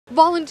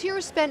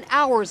Volunteers spent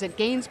hours at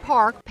Gaines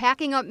Park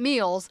packing up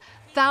meals,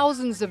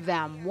 thousands of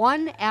them,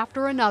 one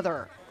after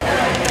another.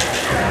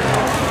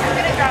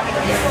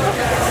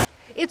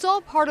 It's all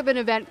part of an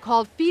event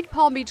called Feed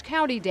Palm Beach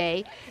County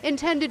Day,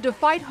 intended to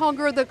fight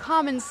hunger the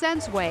common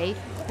sense way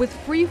with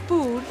free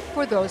food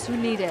for those who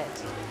need it.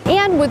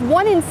 And with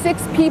 1 in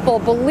 6 people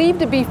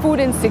believed to be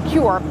food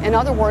insecure, in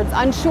other words,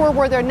 unsure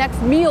where their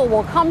next meal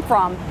will come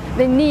from,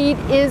 the need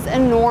is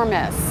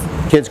enormous.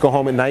 Kids go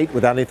home at night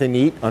without anything to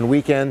eat. On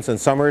weekends and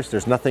summers,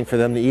 there's nothing for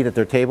them to eat at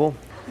their table.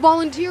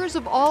 Volunteers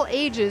of all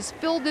ages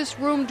filled this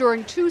room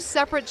during 2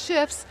 separate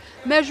shifts,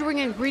 measuring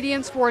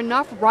ingredients for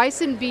enough rice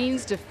and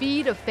beans to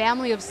feed a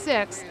family of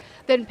 6,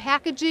 then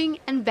packaging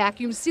and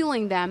vacuum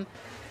sealing them,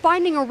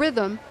 finding a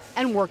rhythm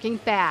and working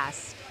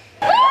fast.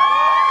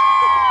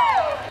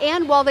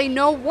 And while they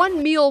know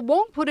one meal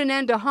won't put an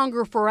end to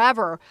hunger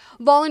forever,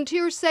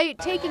 volunteers say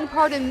taking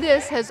part in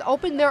this has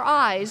opened their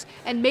eyes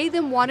and made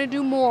them want to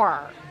do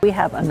more. We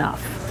have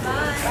enough.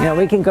 You know,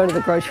 we can go to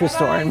the grocery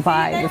store and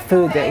buy the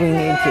food that we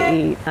need to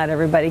eat. Not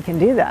everybody can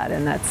do that,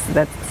 and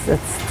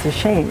that's a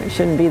shame. It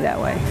shouldn't be that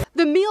way.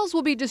 The meals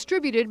will be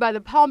distributed by the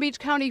Palm Beach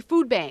County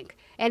Food Bank.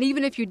 And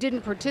even if you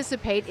didn't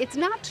participate, it's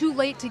not too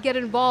late to get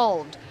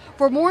involved.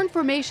 For more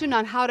information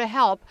on how to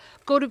help,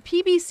 go to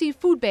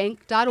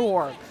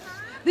pbcfoodbank.org.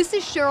 This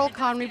is Cheryl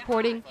Kahn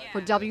reporting for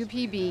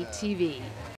WPB-TV.